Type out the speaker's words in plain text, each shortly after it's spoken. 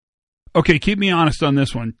Okay, keep me honest on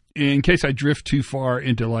this one. In case I drift too far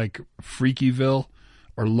into like Freakyville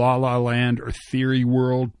or La La Land or Theory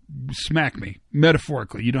World, smack me.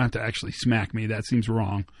 Metaphorically. You don't have to actually smack me. That seems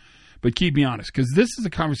wrong. But keep me honest, because this is a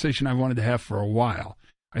conversation I've wanted to have for a while.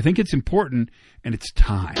 I think it's important, and it's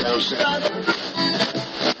time.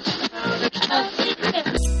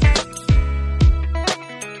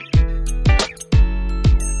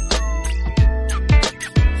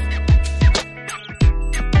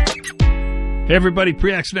 Hey everybody,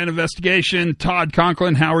 Pre-Accident Investigation, Todd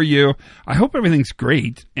Conklin, how are you? I hope everything's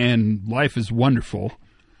great and life is wonderful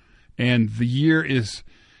and the year is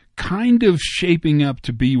kind of shaping up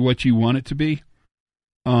to be what you want it to be,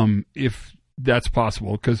 if that's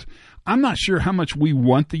possible, because I'm not sure how much we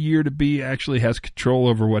want the year to be actually has control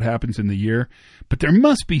over what happens in the year, but there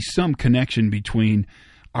must be some connection between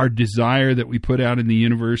our desire that we put out in the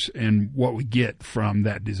universe and what we get from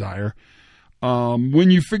that desire.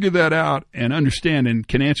 When you figure that out and understand and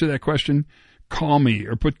can answer that question, call me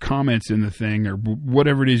or put comments in the thing or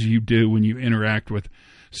whatever it is you do when you interact with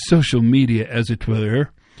social media, as it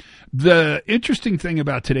were. The interesting thing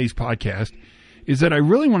about today's podcast is that I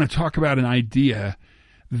really want to talk about an idea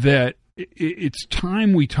that it's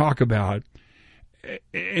time we talk about.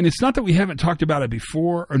 And it's not that we haven't talked about it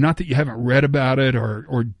before or not that you haven't read about it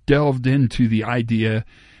or delved into the idea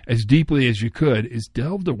as deeply as you could. Is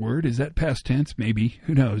delved a word? Is that past tense? Maybe.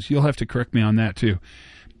 Who knows? You'll have to correct me on that too.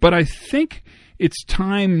 But I think it's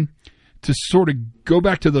time to sort of go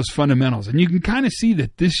back to those fundamentals. And you can kind of see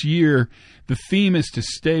that this year the theme is to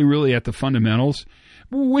stay really at the fundamentals,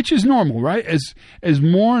 which is normal, right? As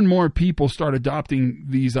more and more people start adopting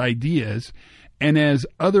these ideas, and as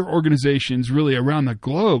other organizations really around the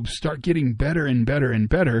globe start getting better and better and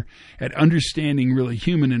better at understanding really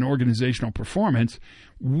human and organizational performance,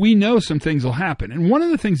 we know some things will happen. And one of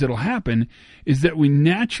the things that will happen is that we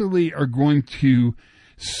naturally are going to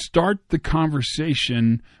start the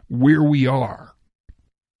conversation where we are.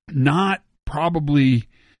 Not probably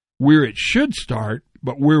where it should start,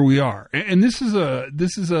 but where we are. And this is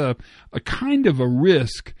a kind of a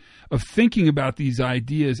risk of thinking about these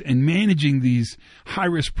ideas and managing these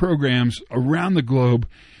high-risk programs around the globe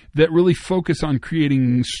that really focus on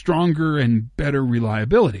creating stronger and better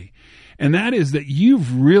reliability. And that is that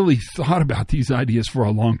you've really thought about these ideas for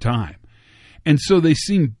a long time. And so they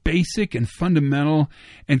seem basic and fundamental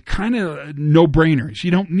and kind of no-brainers.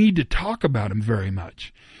 You don't need to talk about them very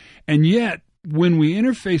much. And yet, when we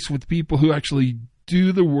interface with people who actually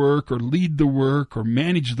do the work or lead the work or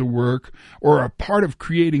manage the work or are part of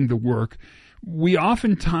creating the work, we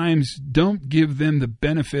oftentimes don't give them the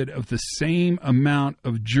benefit of the same amount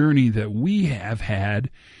of journey that we have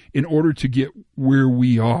had in order to get where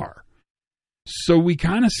we are. So we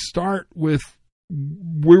kind of start with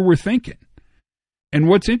where we're thinking. And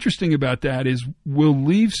what's interesting about that is we'll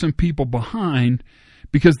leave some people behind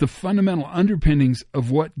because the fundamental underpinnings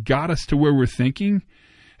of what got us to where we're thinking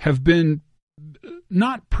have been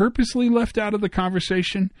not purposely left out of the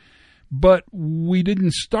conversation, but we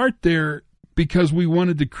didn't start there because we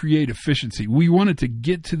wanted to create efficiency. We wanted to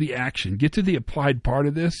get to the action, get to the applied part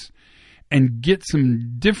of this, and get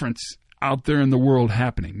some difference out there in the world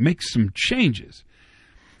happening, make some changes.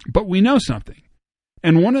 But we know something.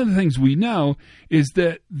 And one of the things we know is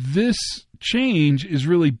that this change is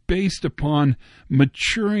really based upon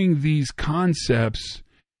maturing these concepts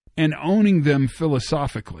and owning them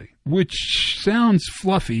philosophically, which sounds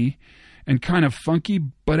fluffy and kind of funky,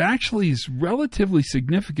 but actually is relatively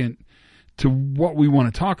significant to what we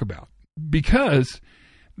want to talk about, because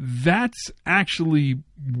that's actually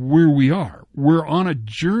where we are. We're on a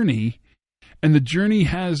journey, and the journey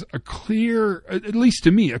has a clear, at least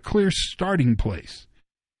to me, a clear starting place.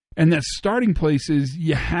 And that starting place is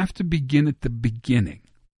you have to begin at the beginning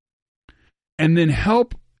and then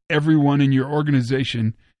help everyone in your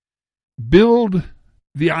organization build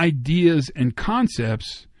the ideas and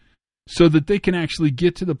concepts so that they can actually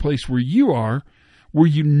get to the place where you are, where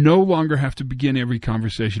you no longer have to begin every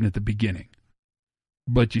conversation at the beginning.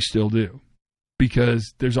 But you still do,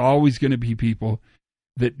 because there's always going to be people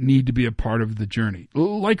that need to be a part of the journey.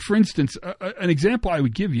 Like, for instance, an example I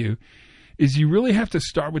would give you is you really have to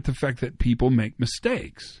start with the fact that people make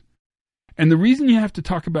mistakes. And the reason you have to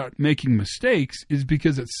talk about making mistakes is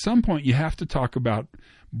because at some point you have to talk about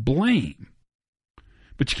blame.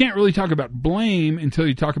 But you can't really talk about blame until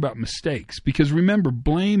you talk about mistakes. Because remember,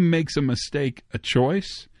 blame makes a mistake a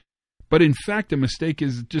choice. But in fact, a mistake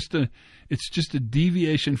is just a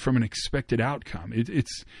deviation from an expected outcome.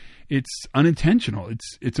 It's unintentional.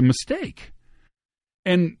 It's a mistake.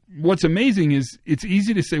 And what's amazing is it's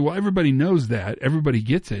easy to say, well, everybody knows that, everybody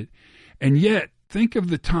gets it. And yet think of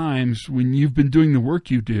the times when you've been doing the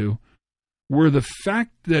work you do where the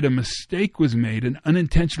fact that a mistake was made, an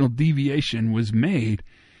unintentional deviation was made,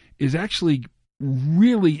 is actually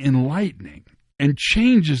really enlightening and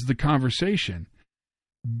changes the conversation,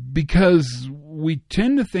 because we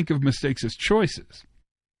tend to think of mistakes as choices,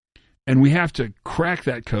 and we have to crack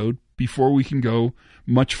that code before we can go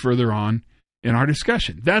much further on in our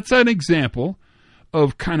discussion. That's an example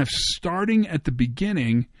of kind of starting at the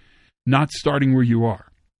beginning, not starting where you are.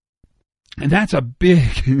 And that's a big,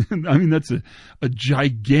 that's a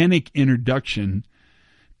gigantic introduction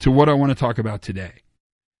to what I want to talk about today.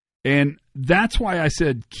 And that's why I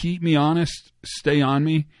said, keep me honest, stay on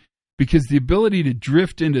me, because the ability to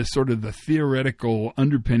drift into sort of the theoretical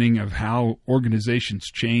underpinning of how organizations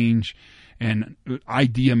change and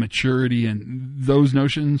idea maturity and those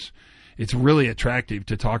notions, it's really attractive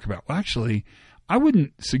to talk about. Well, actually, I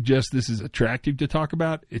wouldn't suggest this is attractive to talk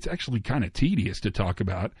about. It's actually kind of tedious to talk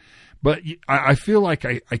about. But I feel like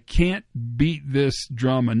I can't beat this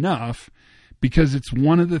drum enough, because it's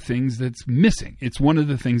one of the things that's missing. It's one of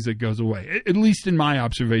the things that goes away, at least in my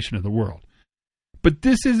observation of the world. But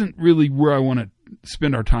this isn't really where I want to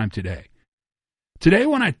spend our time today. Today,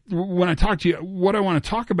 when I talk to you, what I want to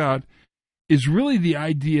talk about is really the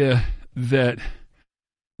idea that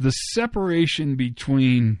the separation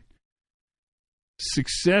between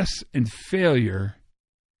success and failure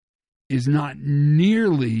is not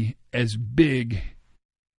nearly as big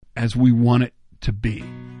as we want it to be.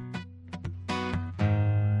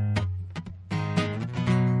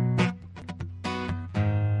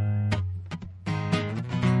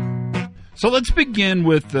 So let's begin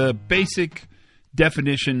with the basic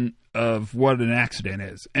definition of what an accident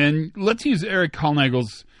is. And let's use Eric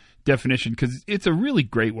Hollnagel's definition, because it's a really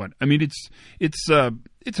great one. I mean, it's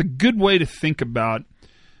a good way to think about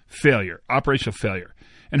failure, operational failure.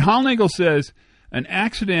 And Hollnagel says an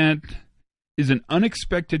accident is an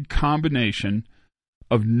unexpected combination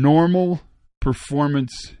of normal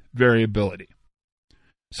performance variability.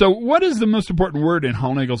 So what is the most important word in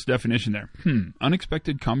Hollnagel's definition there?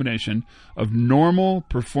 Unexpected combination of normal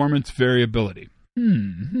performance variability.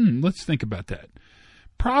 Let's think about that.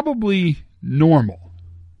 Probably normal,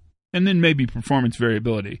 and then maybe performance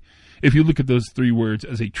variability, if you look at those three words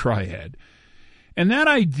as a triad. And that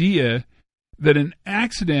idea that an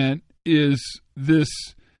accident is this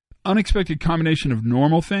unexpected combination of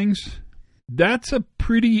normal things, that's a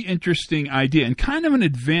pretty interesting idea, and kind of an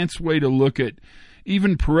advanced way to look at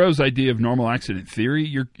even Perot's idea of normal accident theory.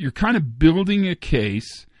 You're kind of building a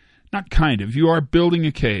case, you are building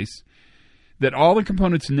a case that all the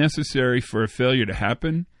components necessary for a failure to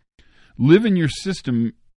happen live in your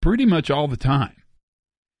system pretty much all the time.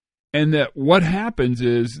 And that what happens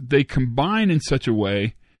is they combine in such a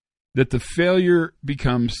way that the failure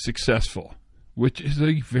becomes successful, which is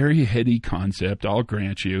a very heady concept, I'll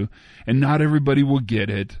grant you, and not everybody will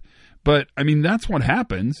get it. But, I mean, that's what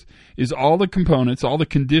happens, is all the components, all the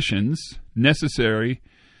conditions necessary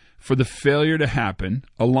for the failure to happen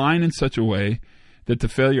align in such a way that the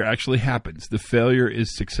failure actually happens. The failure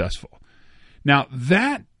is successful. Now,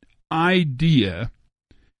 that idea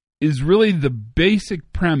is really the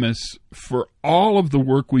basic premise for all of the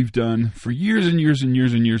work we've done for years and years and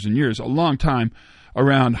years and years and years, a long time,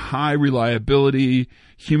 around high reliability,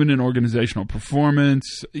 human and organizational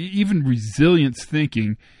performance, even resilience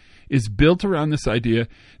thinking, is built around this idea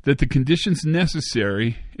that the conditions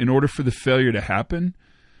necessary in order for the failure to happen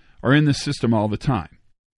are in the system all the time.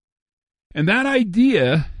 And that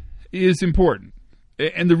idea is important.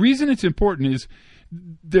 And the reason it's important is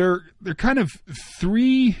they're kind of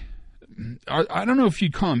three, I don't know if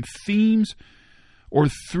you'd call them themes, or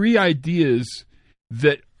three ideas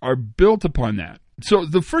that are built upon that. So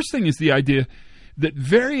the first thing is the idea that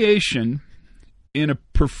variation in a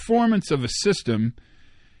performance of a system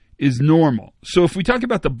is normal. So if we talk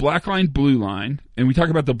about the black line, blue line, and we talk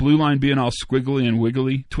about the blue line being all squiggly and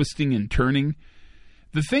wiggly, twisting and turning,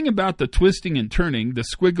 the thing about the twisting and turning, the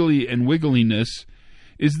squiggly and wiggliness,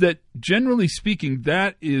 is that generally speaking,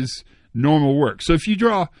 that is normal work. So if you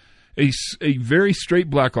draw a very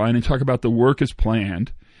straight black line and talk about the work as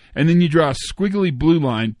planned, and then you draw a squiggly blue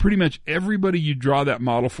line, pretty much everybody you draw that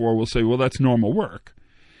model for will say, well, that's normal work.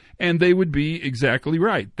 And they would be exactly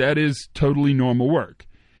right. That is totally normal work.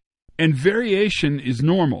 And variation is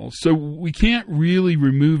normal. So we can't really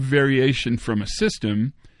remove variation from a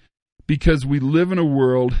system, because we live in a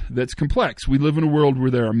world that's complex. We live in a world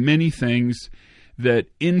where there are many things that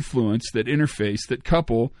influence, that interface, that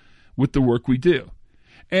couple with the work we do.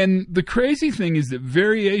 And the crazy thing is that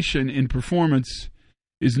variation in performance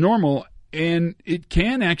is normal, and it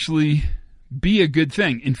can actually be a good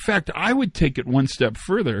thing. In fact, I would take it one step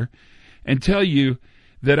further and tell you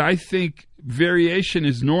that I think variation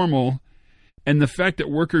is normal, and the fact that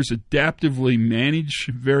workers adaptively manage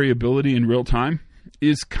variability in real time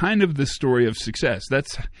is kind of the story of success.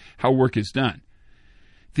 That's how work is done.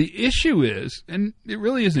 The issue is, and it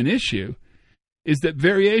really is an issue, is that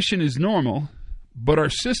variation is normal, but our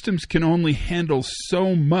systems can only handle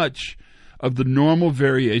so much of the normal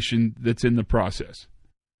variation that's in the process.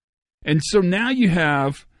 And so now you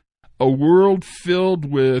have a world filled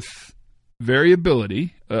with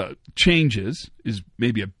variability, changes is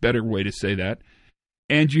maybe a better way to say that,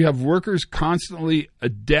 and you have workers constantly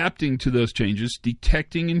adapting to those changes,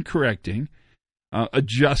 detecting and correcting,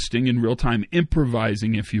 adjusting in real time,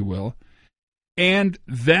 improvising, if you will, and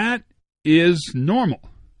that is normal.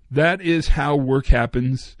 That is how work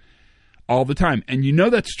happens all the time. And you know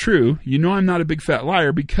that's true. You know I'm not a big fat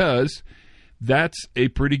liar, because that's a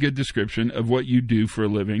pretty good description of what you do for a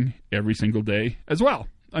living every single day as well.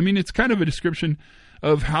 I mean, it's kind of a description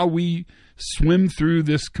of how we swim through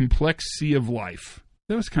this complex sea of life.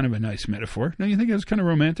 That was kind of a nice metaphor. Don't you think it was kind of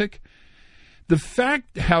romantic? The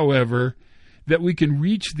fact, however, that we can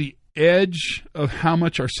reach the edge of how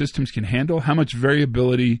much our systems can handle, how much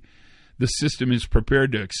variability the system is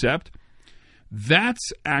prepared to accept,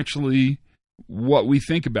 that's actually what we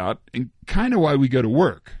think about and kind of why we go to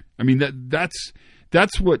work. I mean,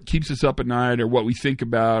 that's what keeps us up at night, or what we think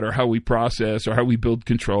about, or how we process, or how we build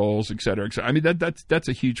controls, et cetera, et cetera. I mean, that's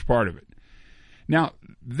a huge part of it. Now,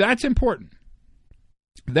 that's important.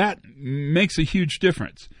 That makes a huge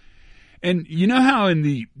difference. And you know how in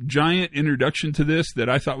the giant introduction to this that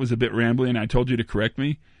I thought was a bit rambling, and I told you to correct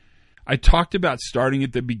me? I talked about starting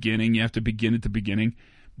at the beginning. You have to begin at the beginning.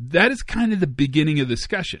 That is kind of the beginning of the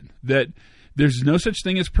discussion, that there's no such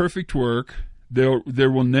thing as perfect work. There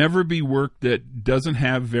will never be work that doesn't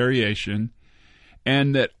have variation,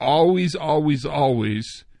 and that always, always,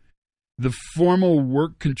 always the formal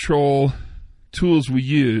work control tools we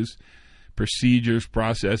use, procedures,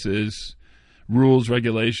 processes, rules,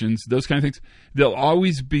 regulations, those kind of things, they'll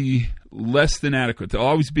always be less than adequate. They'll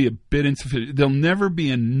always be a bit insufficient. They'll never be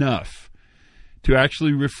enough to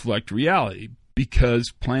actually reflect reality,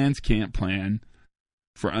 because plans can't plan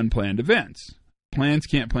for unplanned events. Plans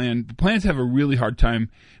can't plan. Plans have a really hard time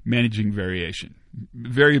managing variation.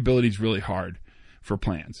 Variability is really hard for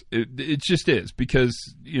plans. It just is, because,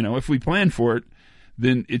 if we plan for it,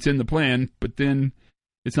 then it's in the plan, but then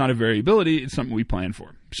it's not a variability. It's something we plan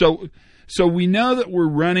for. So we know that we're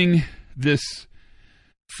running this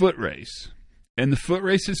foot race, and the foot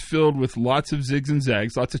race is filled with lots of zigs and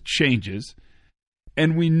zags, lots of changes.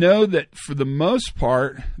 And we know that for the most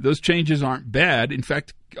part, those changes aren't bad. In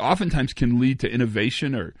fact, oftentimes can lead to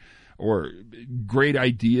innovation or great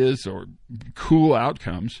ideas or cool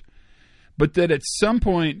outcomes. But that at some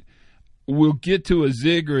point, we'll get to a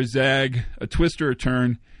zig or a zag, a twist or a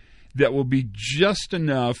turn, that will be just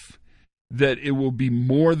enough that it will be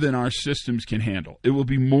more than our systems can handle. It will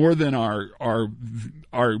be more than our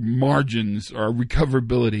margins, our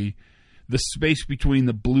recoverability, the space between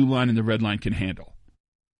the blue line and the red line can handle.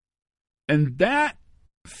 And that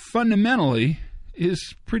fundamentally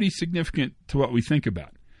is pretty significant to what we think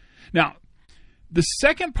about. Now, the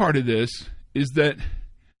second part of this is that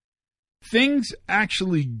things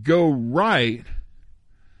actually go right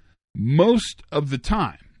most of the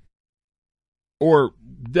time. Or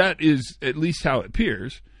that is at least how it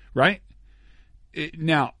appears, right?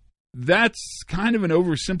 Now, that's kind of an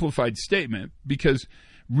oversimplified statement, because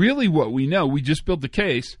really what we know, we just built the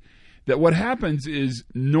case that what happens is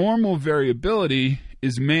normal variability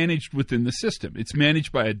is managed within the system. It's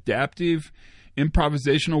managed by adaptive,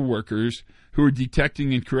 improvisational workers who are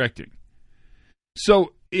detecting and correcting.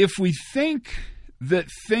 So if we think that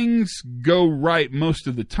things go right most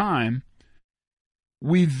of the time,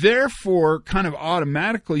 we therefore kind of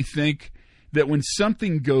automatically think that when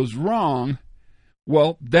something goes wrong,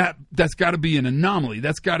 well, that's got to be an anomaly.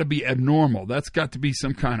 That's got to be abnormal. That's got to be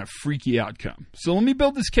some kind of freaky outcome. So let me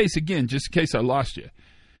build this case again, just in case I lost you.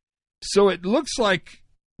 So it looks like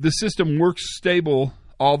the system works stable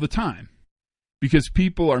all the time because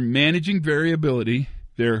people are managing variability,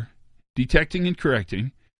 they're detecting and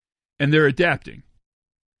correcting, and they're adapting.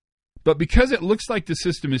 But because it looks like the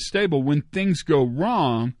system is stable, when things go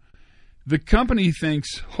wrong, the company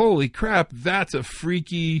thinks, holy crap, that's a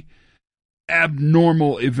freaky,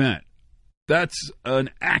 abnormal event. That's an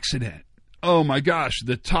accident. Oh my gosh,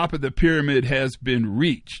 the top of the pyramid has been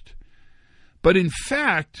reached. But in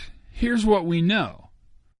fact, here's what we know.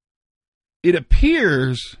 It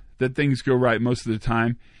appears that things go right most of the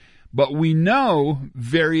time, but we know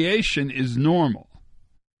variation is normal.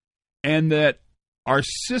 and that our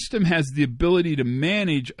system has the ability to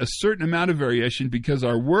manage a certain amount of variation because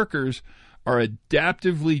our workers are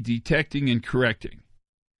adaptively detecting and correcting.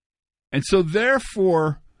 And so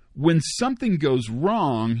therefore, when something goes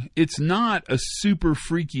wrong, it's not a super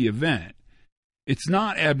freaky event. It's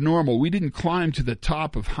not abnormal. We didn't climb to the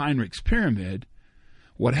top of Heinrich's pyramid.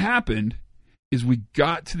 What happened is we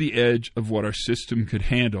got to the edge of what our system could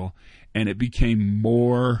handle, and it became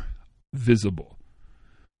more visible.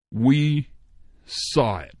 We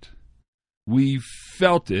saw it. We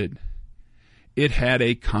felt it. It had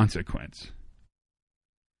a consequence.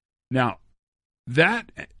 Now,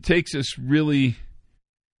 that takes us really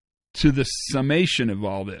to the summation of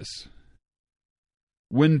all this.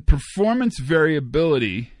 When performance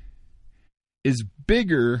variability is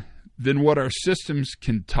bigger than what our systems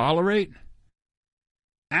can tolerate,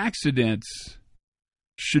 accidents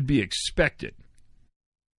should be expected.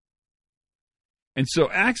 And so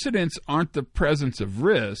accidents aren't the presence of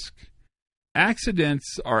risk.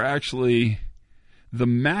 Accidents are actually the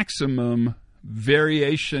maximum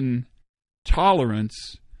variation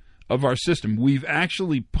tolerance of our system. We've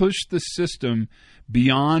actually pushed the system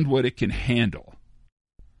beyond what it can handle.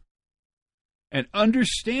 And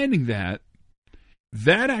understanding that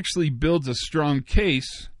actually builds a strong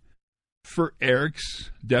case for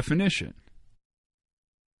Eric's definition.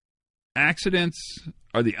 Accidents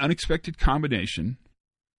are the unexpected combination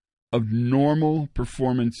of normal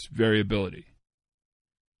performance variability.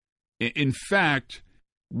 In fact,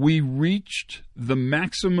 we reached the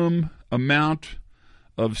maximum amount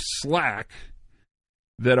of slack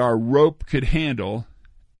that our rope could handle,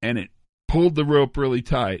 and it pulled the rope really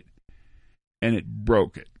tight, and it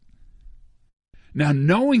broke it. Now,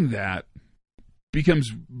 knowing that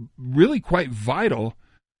becomes really quite vital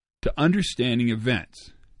to understanding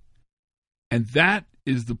events. And that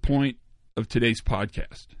is the point of today's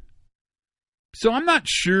podcast. So I'm not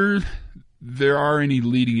sure there are any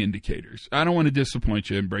leading indicators. I don't want to disappoint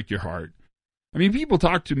you and break your heart. I mean, people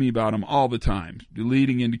talk to me about them all the time. The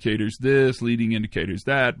leading indicators this, leading indicators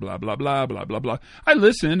that, blah, blah, blah, blah, blah, blah. I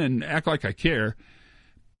listen and act like I care.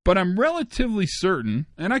 But I'm relatively certain,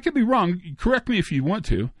 and I could be wrong, correct me if you want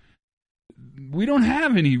to, we don't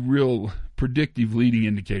have any real predictive leading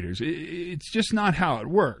indicators. It's just not how it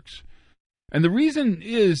works. And the reason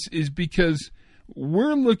is because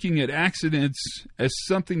we're looking at accidents as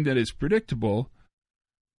something that is predictable,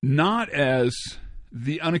 not as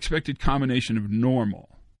the unexpected combination of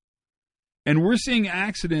normal. And we're seeing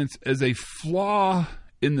accidents as a flaw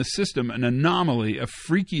in the system, an anomaly, a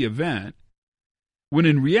freaky event, when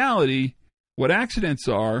in reality, what accidents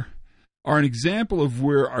are an example of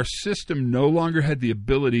where our system no longer had the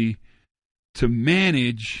ability to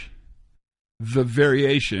manage the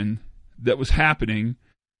variation that was happening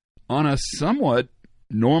on a somewhat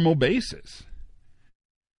normal basis.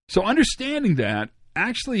 So understanding that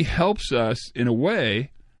actually helps us, in a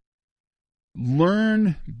way,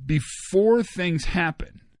 learn before things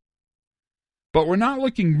happen. But we're not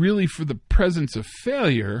looking really for the presence of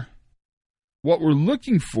failure. What we're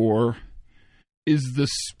looking for is the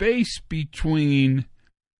space between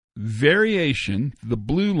variation, the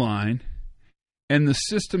blue line, and the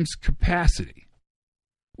system's capacity,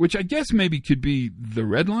 which I guess maybe could be the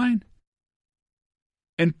red line.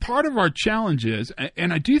 And part of our challenge is,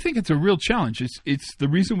 and I do think it's a real challenge, it's the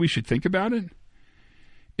reason we should think about it,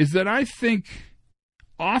 is that I think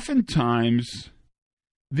oftentimes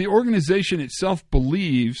the organization itself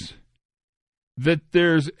believes that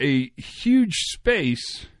there's a huge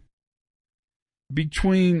space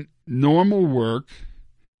between normal work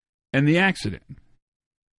and the accident.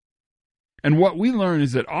 And what we learn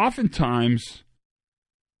is that oftentimes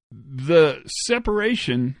the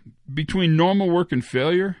separation between normal work and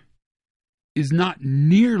failure is not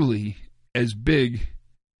nearly as big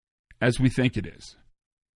as we think it is.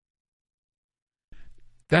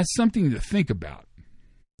 That's something to think about.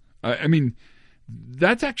 I mean,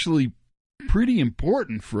 that's actually pretty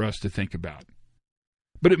important for us to think about.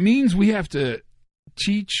 But it means we have to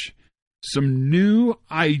teach some new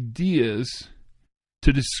ideas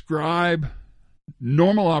to describe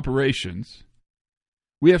normal operations.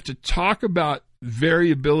 We have to talk about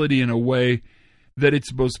variability in a way that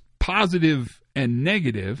it's both positive and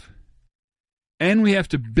negative. And we have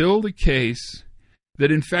to build a case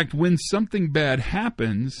that, in fact, when something bad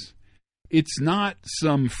happens, it's not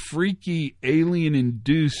some freaky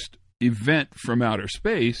alien-induced event from outer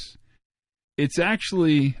space. It's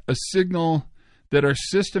actually a signal that our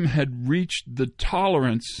system had reached the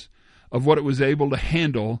tolerance of what it was able to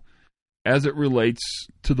handle as it relates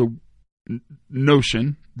to the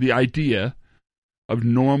notion, the idea of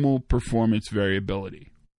normal performance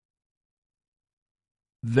variability.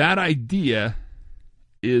 that idea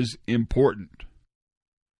is important.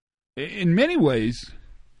 In many ways,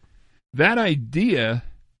 that idea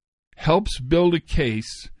helps build a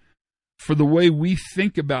case for the way we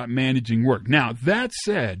think about managing work. Now, that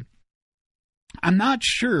said, I'm not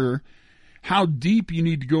sure how deep you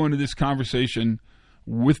need to go into this conversation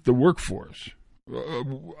with the workforce.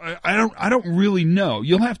 I don't really know.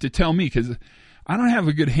 You'll have to tell me, because I don't have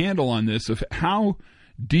a good handle on this, of how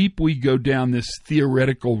deep we go down this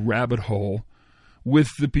theoretical rabbit hole with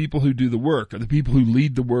the people who do the work, or the people who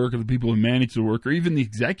lead the work, or the people who manage the work, or even the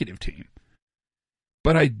executive team.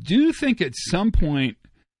 But I do think at some point,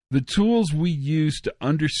 the tools we use to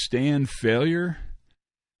understand failure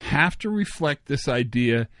have to reflect this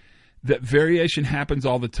idea that variation happens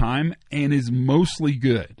all the time and is mostly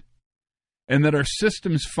good. And that our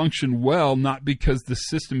systems function well, not because the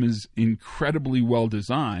system is incredibly well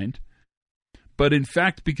designed, but in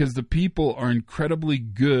fact because the people are incredibly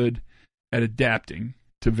good at adapting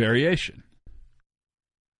to variation.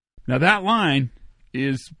 Now, that line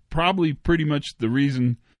is probably pretty much the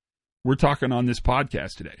reason we're talking on this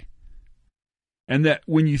podcast today. And that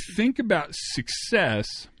when you think about success,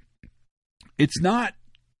 it's not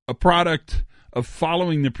a product of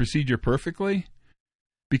following the procedure perfectly,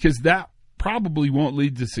 because that probably won't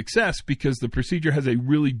lead to success, because the procedure has a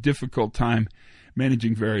really difficult time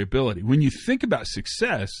managing variability. When you think about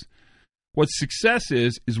success, what success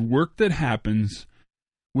is work that happens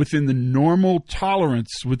within the normal tolerance,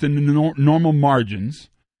 within the normal margins,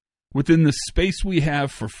 within the space we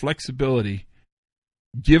have for flexibility,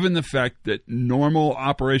 given the fact that normal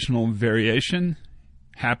operational variation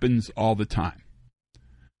happens all the time.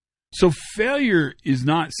 So failure is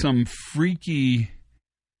not some freaky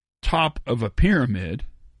top of a pyramid.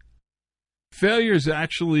 Failure is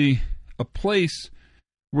actually a place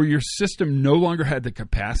where your system no longer had the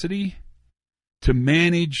capacity to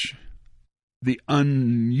manage the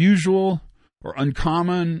unusual or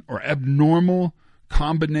uncommon or abnormal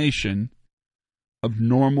combination of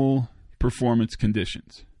normal performance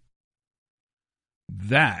conditions.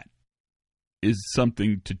 That is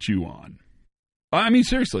something to chew on. I mean,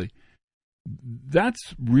 seriously,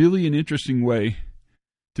 that's really an interesting way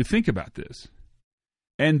to think about this.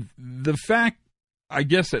 And the fact, I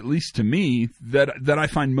guess, at least to me, that I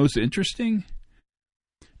find most interesting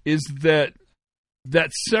is that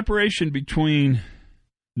separation between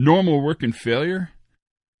normal work and failure,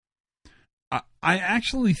 I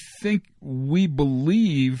actually think we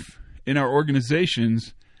believe in our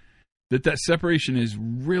organizations that separation is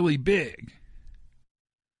really big.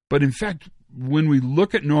 But in fact, when we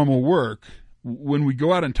look at normal work, when we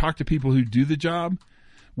go out and talk to people who do the job,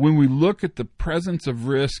 when we look at the presence of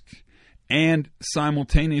risk and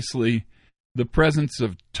simultaneously the presence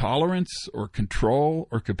of tolerance or control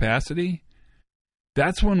or capacity,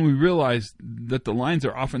 that's when we realize that the lines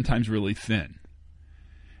are oftentimes really thin.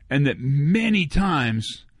 And that many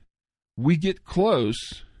times we get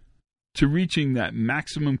close to reaching that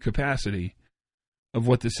maximum capacity of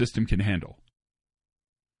what the system can handle.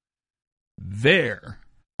 There,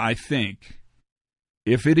 I think,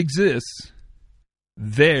 if it exists,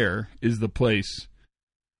 there is the place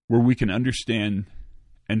where we can understand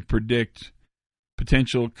and predict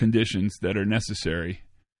potential conditions that are necessary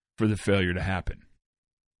for the failure to happen.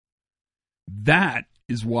 That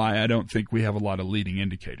is why I don't think we have a lot of leading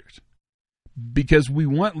indicators. Because we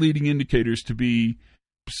want leading indicators to be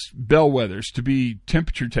bellwethers, to be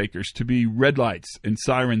temperature takers, to be red lights and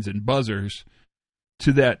sirens and buzzers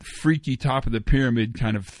to that freaky top of the pyramid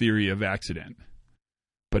kind of theory of accident.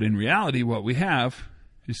 But in reality, what we have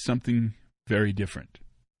is something very different.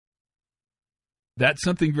 That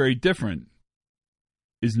something very different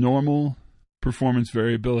is normal performance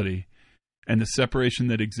variability and the separation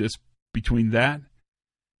that exists between that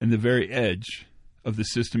and the very edge of the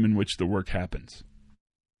system in which the work happens.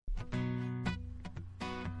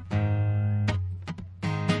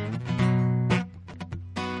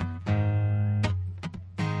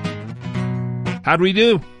 How'd we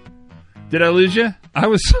do? Did I lose you? I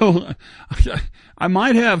was so... I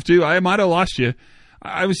might have too. I might have lost you.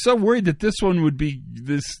 I was so worried that this one would be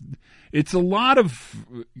this... It's a lot of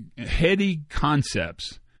heady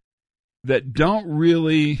concepts that don't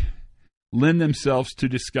really lend themselves to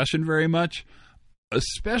discussion very much,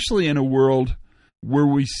 especially in a world where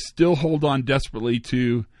we still hold on desperately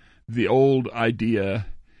to the old idea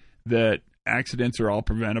that accidents are all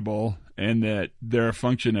preventable and that they're a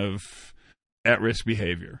function of at-risk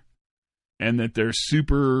behavior and that they're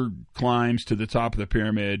super climbs to the top of the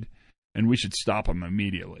pyramid and we should stop them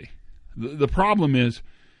immediately. The problem is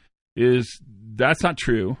that's not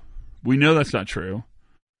true. We know that's not true.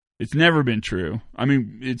 It's never been true. I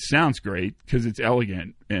mean, it sounds great because it's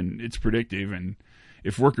elegant and it's predictive, and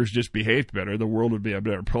if workers just behaved better, the world would be a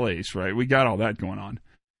better place, right? We got all that going on.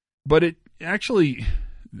 But it actually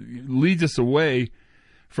leads us away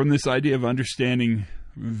from this idea of understanding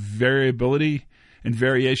variability and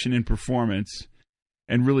variation in performance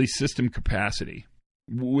and really system capacity,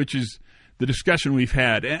 which is the discussion we've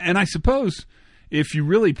had. And I suppose if you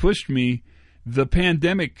really pushed me, the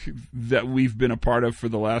pandemic that we've been a part of for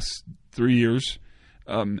the last 3 years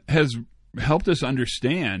has helped us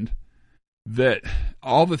understand that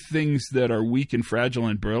all the things that are weak and fragile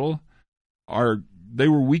and brittle they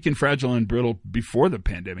were weak and fragile and brittle before the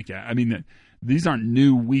pandemic. I mean, these aren't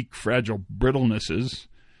new, weak, fragile brittlenesses.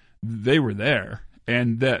 They were there.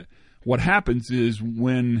 And that what happens is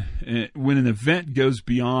when an event goes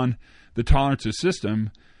beyond the tolerance of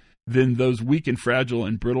system, then those weak and fragile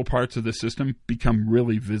and brittle parts of the system become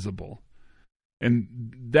really visible.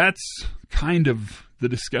 And that's kind of the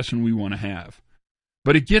discussion we want to have.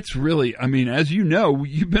 But it gets really, I mean, as you know,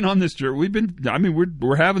 you've been on this journey.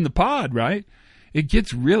 We're having the pod, right? It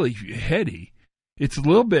gets really heady. It's a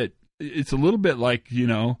little bit like,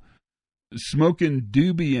 smoking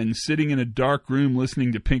doobie and sitting in a dark room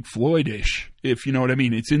listening to Pink Floyd-ish, if you know what I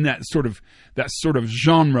mean. It's in that sort of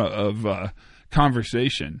genre of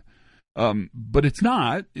conversation. But it's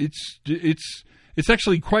not. It's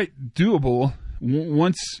actually quite doable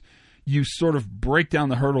once you sort of break down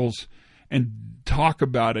the hurdles and talk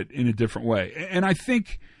about it in a different way. And I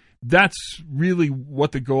think that's really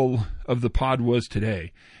what the goal of the pod was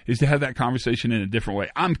today, is to have that conversation in a different way.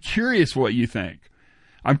 I'm curious what you think.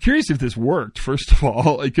 I'm curious if this worked, first of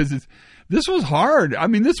all, because this was hard. I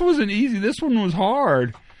mean, this wasn't easy. This one was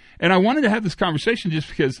hard. And I wanted to have this conversation just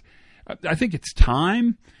because I think it's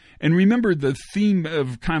time. And remember, the theme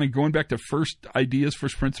of kind of going back to first ideas,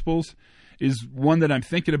 first principles, is one that I'm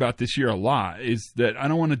thinking about this year a lot, is that I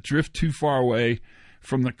don't want to drift too far away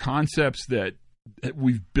from the concepts that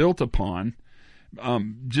we've built upon,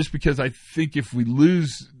 just because I think if we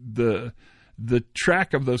lose the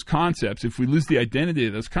track of those concepts, if we lose the identity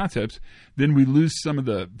of those concepts, then we lose some of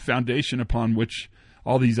the foundation upon which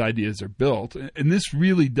all these ideas are built. And this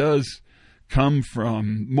really does come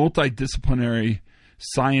from multidisciplinary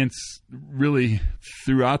science really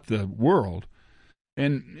throughout the world.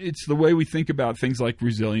 And it's the way we think about things like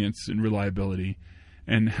resilience and reliability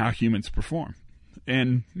and how humans perform.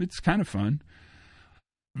 And it's kind of fun.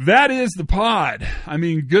 That is the pod. I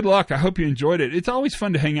mean, good luck. I hope you enjoyed it. It's always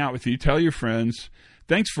fun to hang out with you. Tell your friends.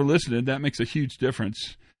 Thanks for listening. That makes a huge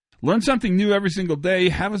difference. Learn something new every single day.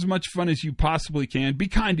 Have as much fun as you possibly can. Be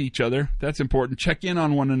kind to each other. That's important. Check in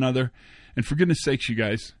on one another. And for goodness sakes, you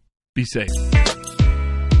guys, be safe.